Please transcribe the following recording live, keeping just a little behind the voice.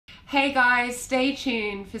Hey guys, stay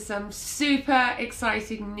tuned for some super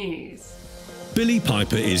exciting news. Billie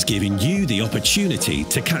Piper is giving you the opportunity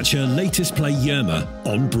to catch her latest play Yerma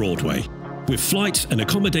on Broadway, with flights and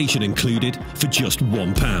accommodation included for just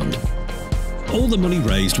 £1. All the money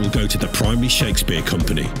raised will go to the Primary Shakespeare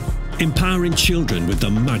Company, empowering children with the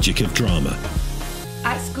magic of drama.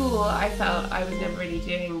 At school, I felt I was never really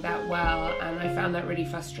doing that well, and I found that really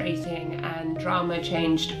frustrating, and drama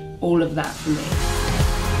changed all of that for me.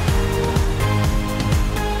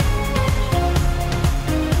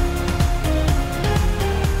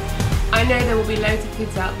 I know there will be loads of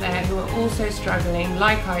kids out there who are also struggling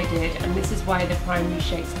like I did, and this is why the Primary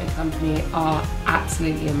Shakespeare Company are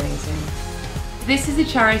absolutely amazing. This is a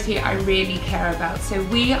charity I really care about, so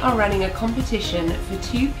we are running a competition for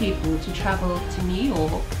 2 people to travel to New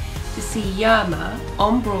York to see Yerma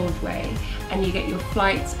on Broadway, and you get your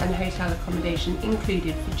flights and hotel accommodation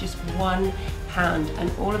included for just £1,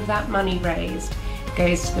 and all of that money raised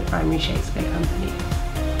goes to the Primary Shakespeare Company.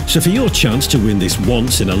 So for your chance to win this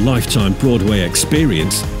once-in-a-lifetime Broadway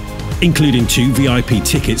experience, including 2 VIP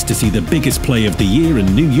tickets to see the biggest play of the year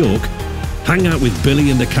in New York, hang out with Billie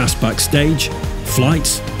and the cast backstage,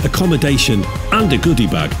 flights, accommodation and a goodie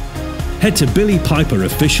bag, head to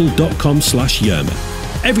billiepiperofficial.com/Yerma.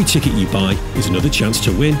 Every ticket you buy is another chance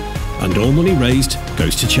to win, and all money raised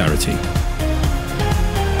goes to charity.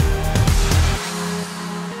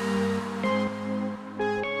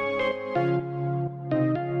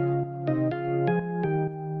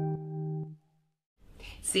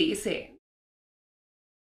 See you soon.